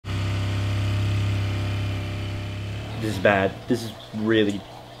This is bad. This is really,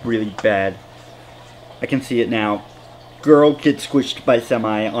 really bad. I can see it now. Girl gets squished by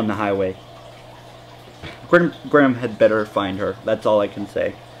semi on the highway. Graham had better find her. That's all I can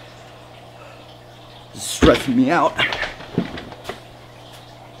say. This is stressing me out.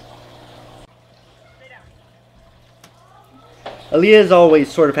 Aaliyah has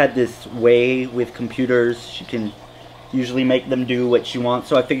always sort of had this way with computers. She can usually make them do what she wants,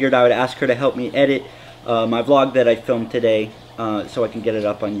 so I figured I would ask her to help me edit my vlog that I filmed today so I can get it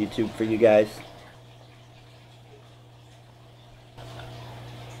up on YouTube for you guys.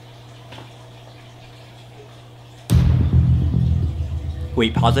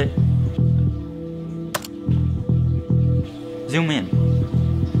 Wait, pause it. Zoom in.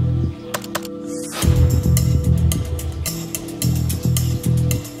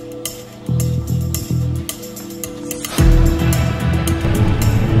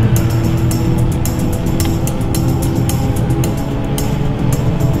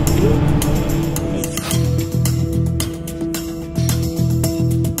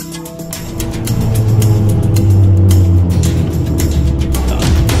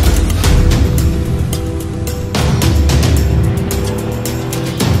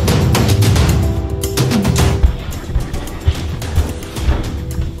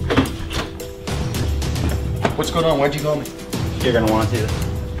 What's going on? Why'd you call me? You're gonna want to see this.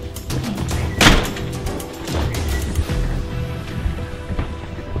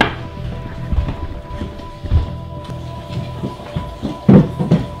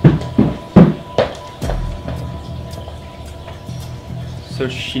 So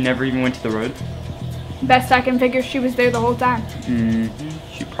she never even went to the road? Best I can figure, she was there the whole time.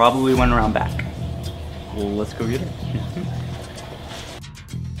 She probably went around back. Well, let's go get her.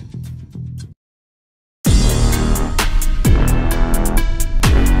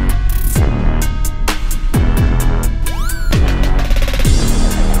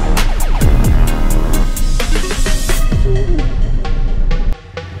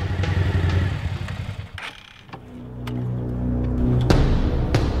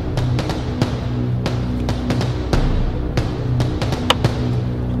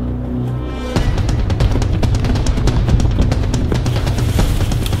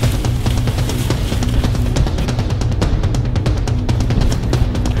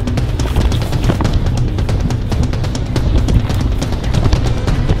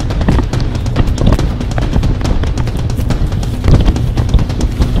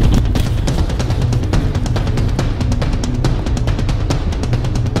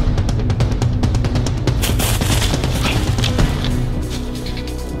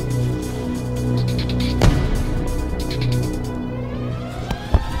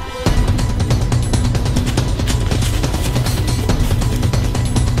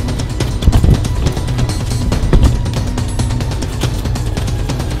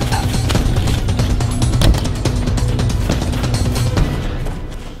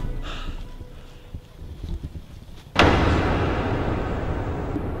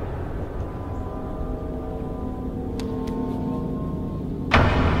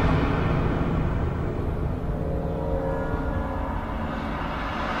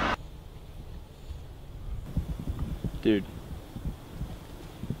 Dude,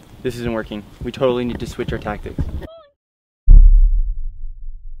 this isn't working. We totally need to switch our tactics.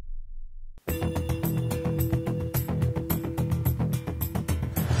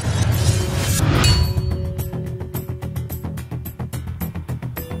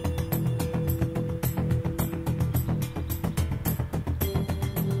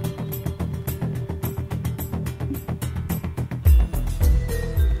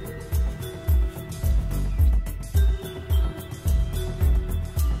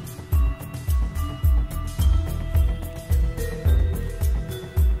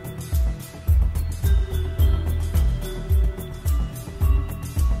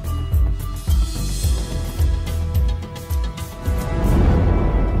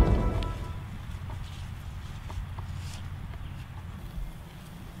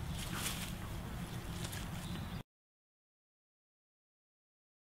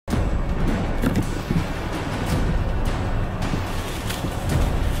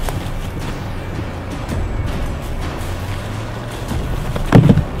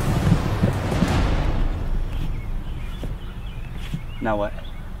 Now what?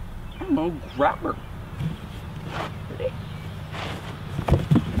 I don't know, grab her.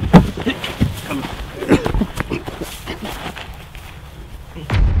 Come on.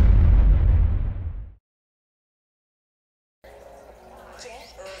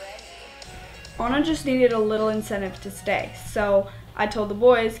 Anna just needed a little incentive to stay, so I told the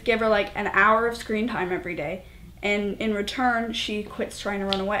boys give her like an hour of screen time every day, and in return, she quits trying to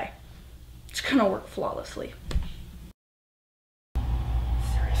run away. It's gonna work flawlessly.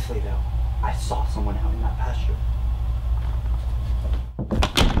 Seriously though, I saw someone out in that pasture.